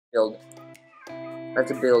Build.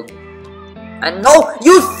 Let's build. And no,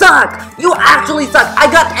 you suck! You actually suck!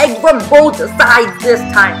 I got egg from both sides this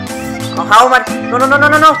time! Oh, how am I? No, no, no, no,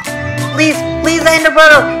 no, no! Please, please end the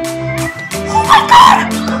battle! Oh my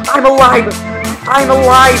god! I'm alive! I'm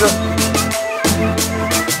alive!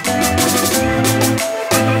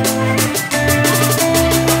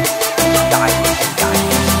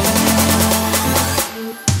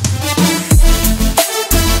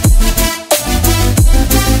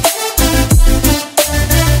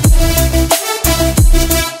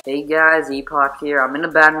 Hey guys, Epoch here. I'm in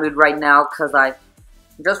a bad mood right now because I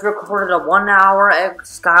just recorded a 1-hour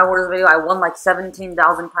Skywars video. I won like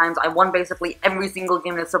 17,000 times. I won basically every single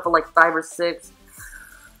game except for like 5 or 6.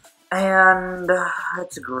 And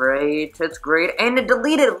it's great. It's great. And it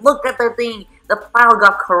deleted. Look at the thing. The file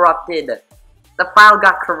got corrupted. The file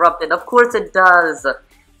got corrupted. Of course it does.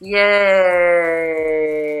 Yay.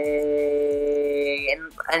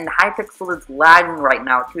 And Lagpixel is lagging right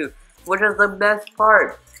now too, which is the best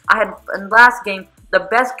part. I had in last game, the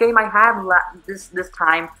best game I had this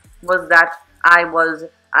time was that I was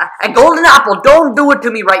a golden apple. Don't do it to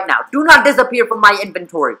me right now. Do not disappear from my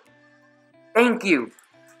inventory. Thank you,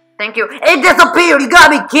 thank you. It disappeared. You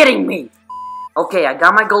gotta be kidding me. Okay, I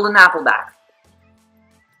got my golden apple back.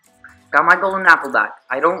 Got my golden apple back.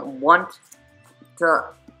 I don't want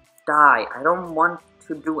to die. I don't want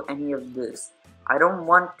to do any of this. I don't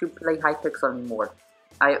want to play Lagpixel anymore.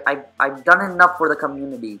 I've done enough for the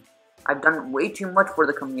community. I've done way too much for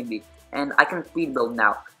the community. And I can speed build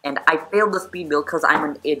now. And I failed the speed build because I'm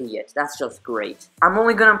an idiot. That's just great. I'm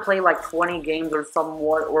only gonna play like 20 games or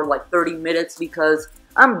somewhat, or like 30 minutes because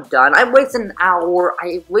I'm done. I wasted an hour.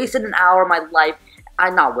 I wasted an hour of my life.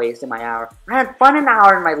 I'm not wasting my hour. I had fun an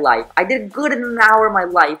hour in my life. I did good in an hour of my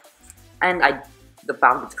life. And the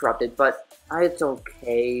file gets corrupted, but it's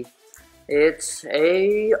okay. It's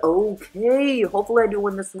okay. Hopefully I do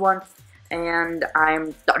win this one. And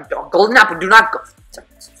I'm golden apple. Do not go. God,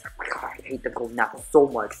 I hate the golden apple so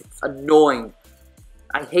much. It's annoying.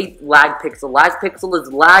 I hate Lagpixel. Lagpixel is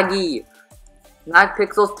laggy.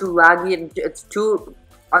 Lagpixel's too laggy, and it's too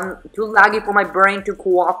laggy for my brain to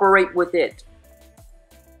cooperate with it.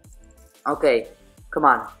 Okay, come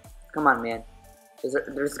on, man.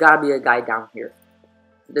 There's gotta be a guy down here.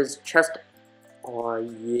 There's chest. Oh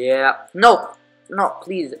yeah. No,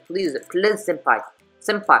 please, senpai.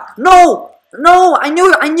 No, I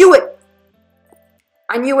knew it.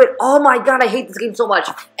 Oh my god, I hate this game so much.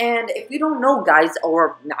 And if you don't know, guys,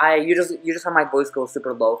 or you just have my voice go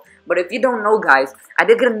super low. But if you don't know, guys, I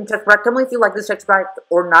did get a new texture pack. Tell me if you like this texture pack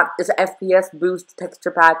or not. It's an FPS boost texture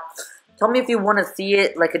pack. Tell me if you want to see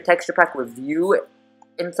it like a texture pack review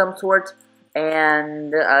in some sort.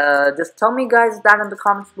 And just tell me, guys, that in the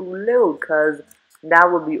comments below, because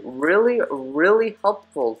that would be really, really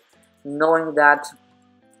helpful, knowing that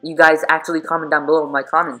you guys actually comment down below in my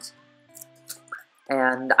comments.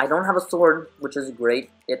 And I don't have a sword, which is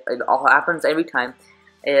great. It all happens every time.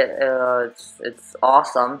 It's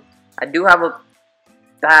awesome. I do have a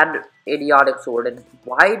bad idiotic sword. And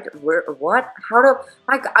what? How do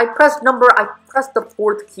I press the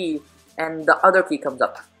 4th key, and the other key comes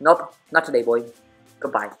up. Nope, not today, boy.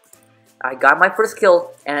 Goodbye. I got my first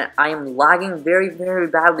kill, and I am lagging very, very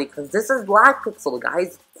badly because this is Lagpixel,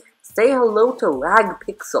 guys. Say hello to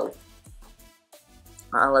Lagpixel.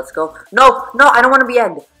 Let's go. No, I don't want to be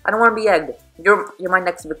egged. You're my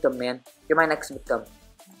next victim, man. You're my next victim.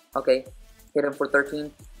 Okay, hit him for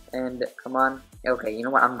 13, and come on. Okay, you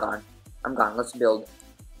know what? I'm gone. Let's build.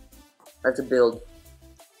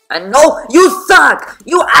 And no, you suck!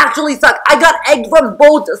 You actually suck! I got egged from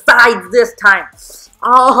both sides this time!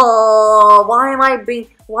 Oh, why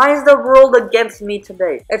is the world against me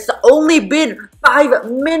today? It's only been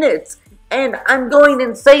 5 minutes, and I'm going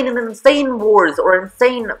insane in insane wars, or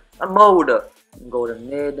insane mode. Go to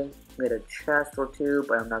mid, get a chest or 2,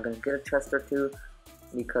 but I'm not gonna get a chest or 2,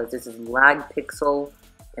 because this is Lagpixel,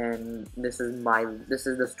 and this is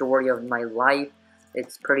the story of my life.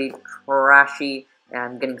 It's pretty trashy. And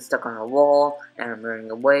I'm getting stuck on a wall, and I'm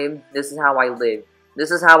running away. This is how I live.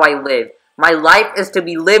 My life is to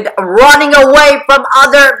be lived running away from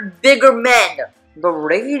other bigger men. The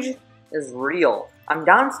rage is real. I'm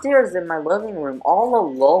downstairs in my living room all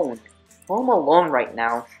alone. Home alone right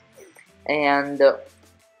now. And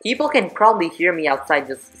people can probably hear me outside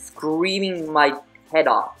just screaming my head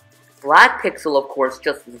off. Lagpixel, of course,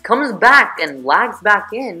 just comes back and lags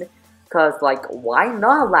back in. Because, like, why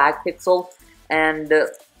not Lagpixel? And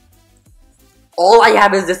all I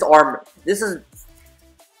have is this armor. This is...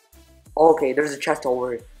 Okay, there's a chest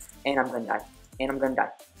over here. And I'm gonna die. I'm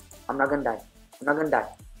not gonna die.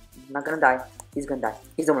 I'm not gonna die. He's gonna die.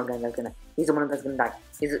 He's the one that's gonna die. He's the one that's gonna die.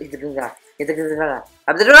 He's gonna die. He's gonna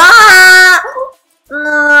die.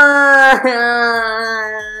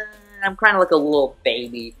 I'm crying like a little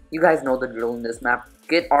baby. You guys know the drill in this map.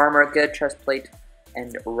 Get armor, get chest plate,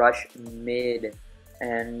 and rush mid.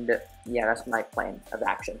 And yeah, that's my plan of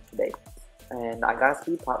action today. And I got a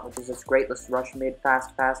speed pot, which is just great. Let's rush mid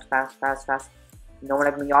fast, fast, fast, fast, fast. No one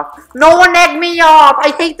egg me off. No one egg me off!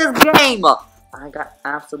 I hate this game! I got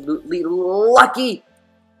absolutely lucky.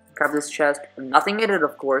 Grab this chest. Nothing in it,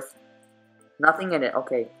 of course. Nothing in it.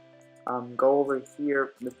 Okay. Go over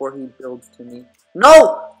here before he builds to me.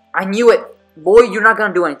 No! I knew it! Boy, you're not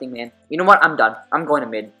gonna do anything, man. You know what? I'm done. I'm going to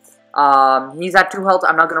mid. He's at 2 health.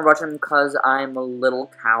 I'm not gonna rush him because I'm a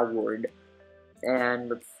little coward. And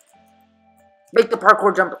let's make the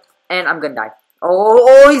parkour jump. And I'm gonna die.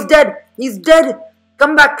 Oh, he's dead! He's dead!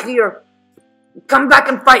 Come back here! Come back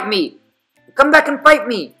and fight me! Come back and fight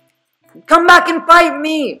me! Come back and fight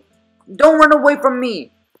me! Don't run away from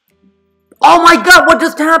me! Oh my god, what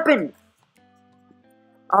just happened?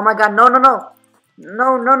 Oh my god, no, no, no.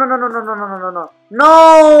 No, no, no, no, no, no, no, no, no, no.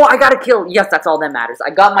 No, I got a kill. Yes, that's all that matters. I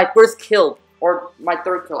got my first kill. Or my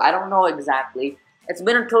 3rd kill. I don't know exactly. It's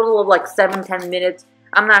been a total of like 7-10 minutes.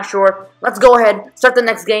 I'm not sure. Let's go ahead. Start the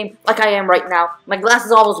next game like I am right now. My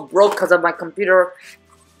glasses almost broke because of my computer.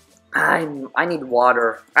 I need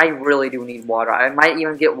water. I really do need water. I might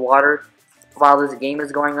even get water while this game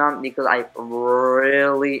is going on because I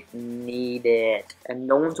really need it. And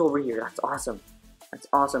no one's over here. That's awesome. That's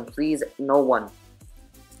awesome. Please, no one.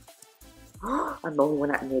 I'm the only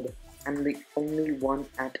one at mid. I'm the only one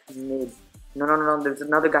at mid. No, no, no, no. There's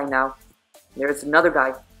another guy now. There's another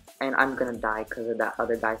guy. And I'm gonna die because of that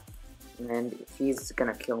other guy. And he's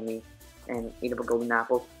gonna kill me and eat up a golden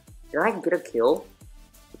apple. Did I get a kill?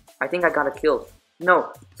 I think I got a kill.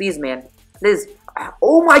 No, please, man. Please.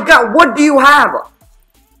 Oh my god, what do you have?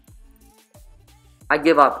 I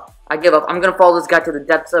give up. I give up. I'm gonna follow this guy to the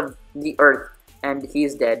depths of the earth. And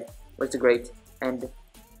he's dead, which is great. And,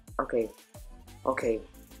 okay. Okay.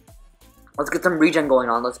 Let's get some regen going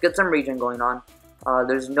on. Let's get some regen going on.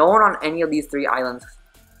 There's no one on any of these 3 islands,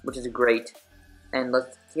 which is great. And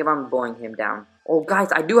let's keep on blowing him down. Oh, guys,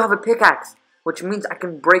 I do have a pickaxe, which means I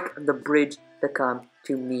can break the bridge to come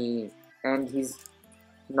to me. And he's...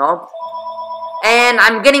 No. And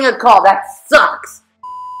I'm getting a call. That sucks.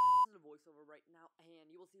 This is a voiceover right now, and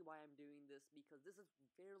you will see why I'm doing this, because this is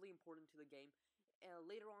fairly important to the game.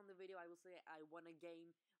 Later on in the video, I will say I won a game,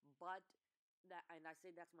 but... And I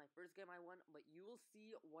say that's my first game I won, but you will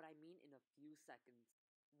see what I mean in a few seconds.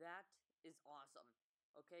 That is awesome.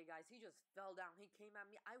 Okay, guys, he just fell down. He came at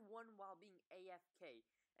me. I won while being AFK.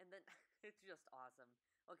 And then, it's just awesome.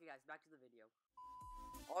 Okay, guys, back to the video.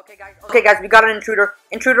 Okay, guys, we got an intruder.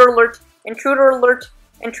 Intruder alert. Intruder alert.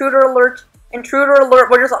 Intruder alert. Intruder alert.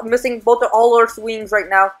 We're just missing both of all our swings right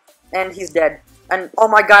now. And he's dead. And, oh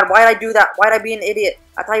my god, why did I do that? Why did I be an idiot?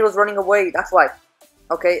 I thought he was running away. That's why.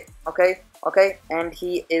 Okay, okay, okay. And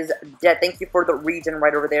he is dead. Thank you for the regen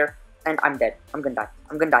right over there. And I'm dead. I'm gonna die.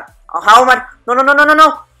 I'm gonna die. How am I? No, no, no, no, no,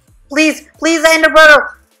 no. Please, please, Ender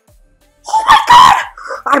Brother. Oh my god!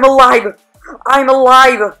 I'm alive. I'm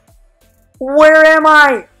alive. Where am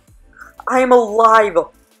I? I'm alive.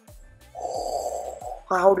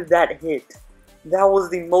 How did that hit? That was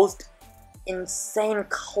the most insane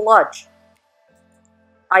clutch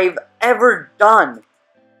I've ever done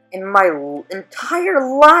in my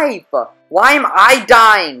entire life. Why am I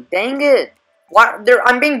dying? Dang it. Why?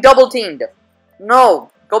 I'm being double teamed. No.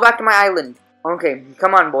 Go back to my island. Okay,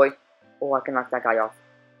 come on, boy. Oh, I can knock that guy off.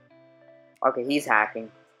 Okay, he's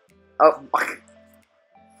hacking. Oh.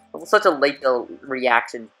 That was such a late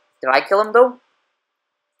reaction. Did I kill him, though?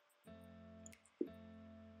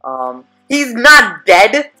 He's not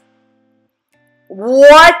dead?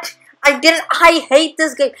 What? I hate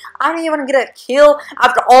this game. I didn't even get a kill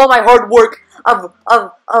after all my hard work of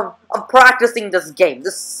practicing this game.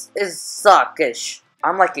 This is suckish.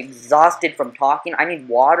 I'm like exhausted from talking. I need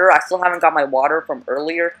water. I still haven't got my water from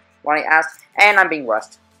earlier when I asked. And I'm being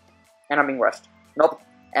rushed. Nope.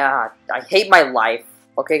 I hate my life.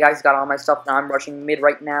 Okay, guys, got all my stuff now. I'm rushing mid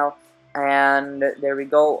right now. And there we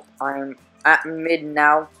go. I'm at mid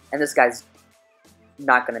now. And this guy's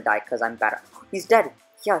not gonna die because I'm bad. He's dead.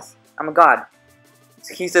 Yes. I'm a god.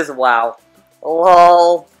 He says, wow.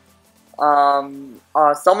 Lol.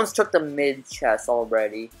 Someone's took the mid chest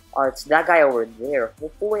already. It's that guy over there.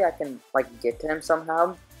 Hopefully I can, like, get to him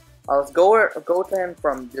somehow. Let's go to him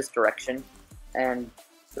from this direction. And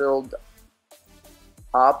build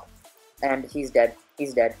up. And he's dead.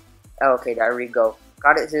 He's dead. Okay, there we go.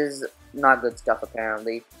 Got his not good stuff,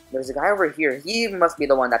 apparently. There's a guy over here. He must be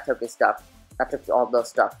the one that took his stuff. That took all the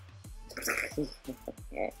stuff.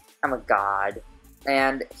 I'm a god.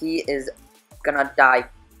 And he is gonna die.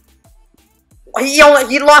 He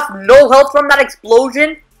lost no health from that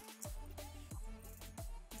explosion?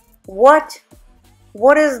 What?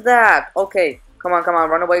 What is that? Okay, come on,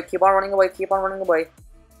 run away. Keep on running away. Keep on running away.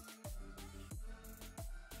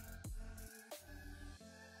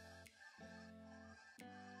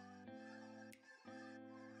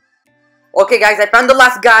 Okay, guys, I found the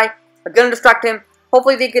last guy. I'm gonna distract him.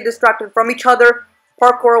 Hopefully they get distracted from each other.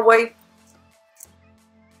 Parkour away.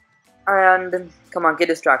 And come on, get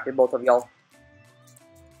distracted, both of y'all.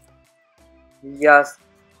 Yes,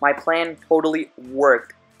 my plan totally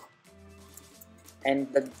worked.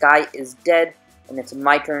 And the guy is dead, and it's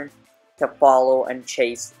my turn to follow and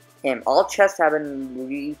chase him. All chests have been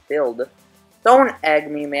refilled. Don't egg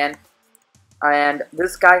me, man. And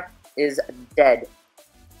this guy is dead.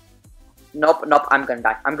 Nope, I'm gonna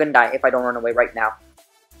die. I'm gonna die if I don't run away right now.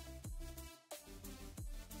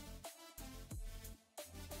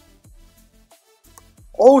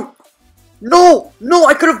 Oh! No! No,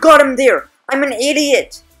 I could have got him there! I'm an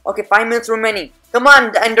idiot! Okay, 5 minutes remaining. Come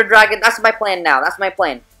on, the Ender Dragon. That's my plan now. That's my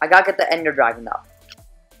plan. I gotta get the Ender Dragon up.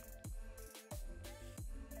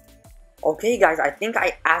 Okay, guys, I think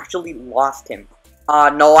I actually lost him.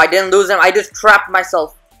 No, I didn't lose him. I just trapped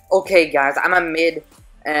myself. Okay, guys, I'm a mid,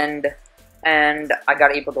 and I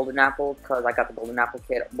got April Golden Apple because I got the Golden Apple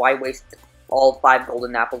kit. Why waste all 5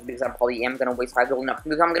 golden apples? Because I probably am gonna waste 5 golden apples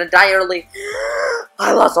because I'm gonna die early.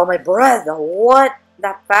 I lost all my breath. What?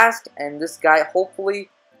 That fast? And this guy, hopefully,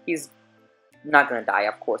 he's not gonna die.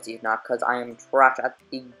 Of course he's not, because I am trash at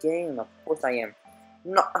the game. Of course I am.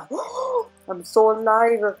 No, I'm so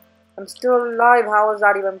alive. I'm still alive. How is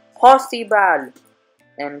that even possible?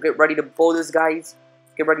 And get ready to bow this, guys.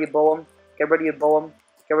 Get ready to bow him. Get ready to bow him.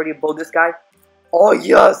 Get ready to bow this guy. Oh,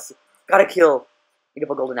 yes! Gotta kill. Eat up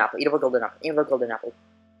a golden apple. Eat up a golden apple. Eat up a golden apple.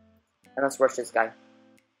 And let's rush this guy.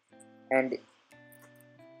 And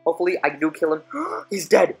hopefully I do kill him. He's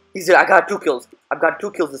dead. He's dead. I got 2 kills. I've got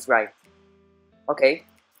 2 kills this guy. Okay.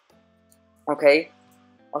 Okay.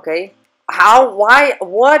 Okay. How? Why?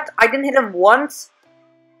 What? I didn't hit him once?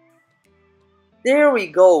 There we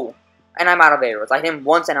go. And I'm out of arrows. I hit him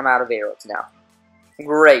once and I'm out of arrows now.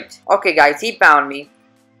 Great. Okay, guys. He found me.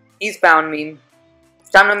 He's found me. It's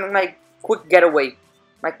time to make my quick getaway.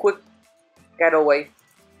 My quick getaway.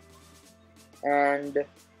 And...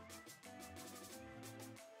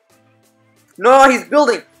 no, he's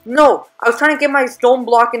building. No, I was trying to get my stone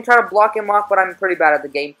block and try to block him off, but I'm pretty bad at the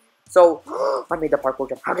game. So, I made the parkour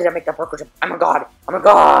jump. How did I make the parkour jump? I'm a god. I'm a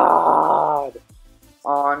god.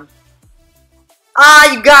 On.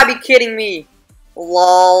 Ah, you gotta be kidding me.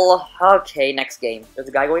 Lol. Okay, next game. There's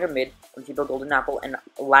a guy going to mid. Let's keep a golden apple, and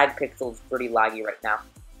Lagpixel is pretty laggy right now.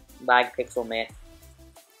 Lagpixel, man.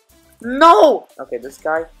 No! Okay, this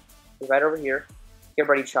guy is right over here. Get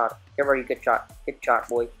ready, shot. Get ready, get shot. Get shot,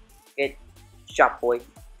 boy. Get shot, boy.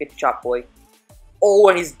 Get shot, boy. Oh,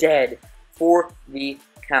 and he's dead for the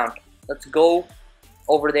count. Let's go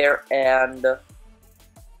over there and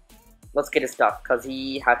let's get his stuff, because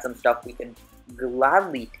he had some stuff we can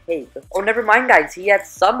gladly take. Oh, never mind, guys. He had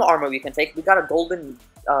some armor we can take. We got a golden,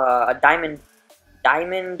 a diamond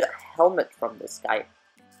helmet from this guy.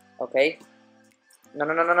 Okay. No.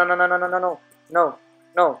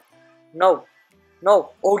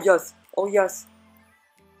 Oh, yes. Oh, yes.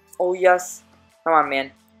 Oh, yes. Come on,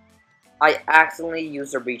 man. I accidentally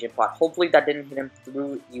used a region pot. Hopefully that didn't hit him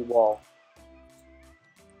through the wall.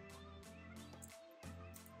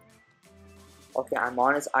 Okay, I'm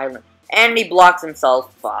on his island. And he blocks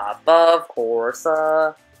himself up, of course.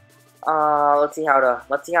 Let's see how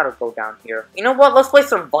to go down here. You know what? Let's play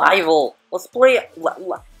survival. Let's play.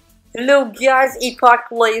 Hello, guys. Epoch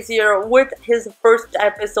plays here with his first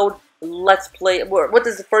episode. Let's play. With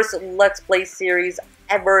his first Let's Play series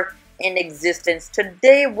ever in existence.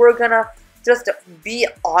 Today we're gonna just be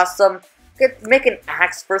awesome. Make an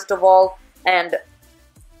axe first of all, and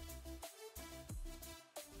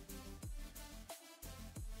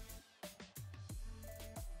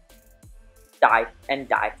die and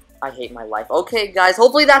die. I hate my life. Okay, guys.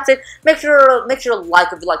 Hopefully that's it. Make sure to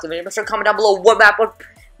like if you like the video. Make sure to comment down below what map,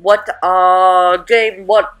 what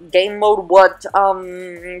game mode, what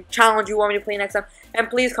challenge you want me to play next time. And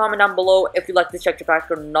please comment down below if you like this texture pack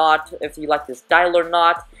or not, if you like this style or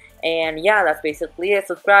not. And yeah, that's basically it.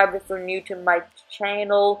 Subscribe if you're new to my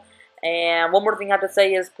channel. And one more thing I have to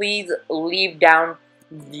say is please leave down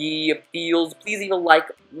the feels. Please leave a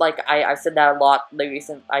like. I've said that a lot.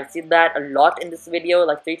 I've said that a lot in this video,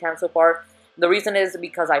 like 3 times so far. The reason is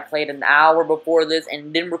because I played an hour before this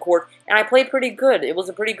and didn't record, and I played pretty good. It was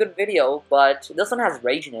a pretty good video, but this one has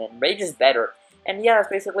rage in it, and rage is better. And yeah, that's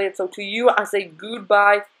basically it. So to you, I say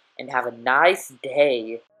goodbye, and have a nice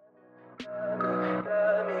day. Tell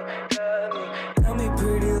me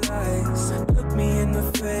pretty lies, look me in the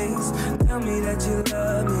face, tell me that you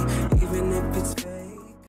love me, even if it's fake.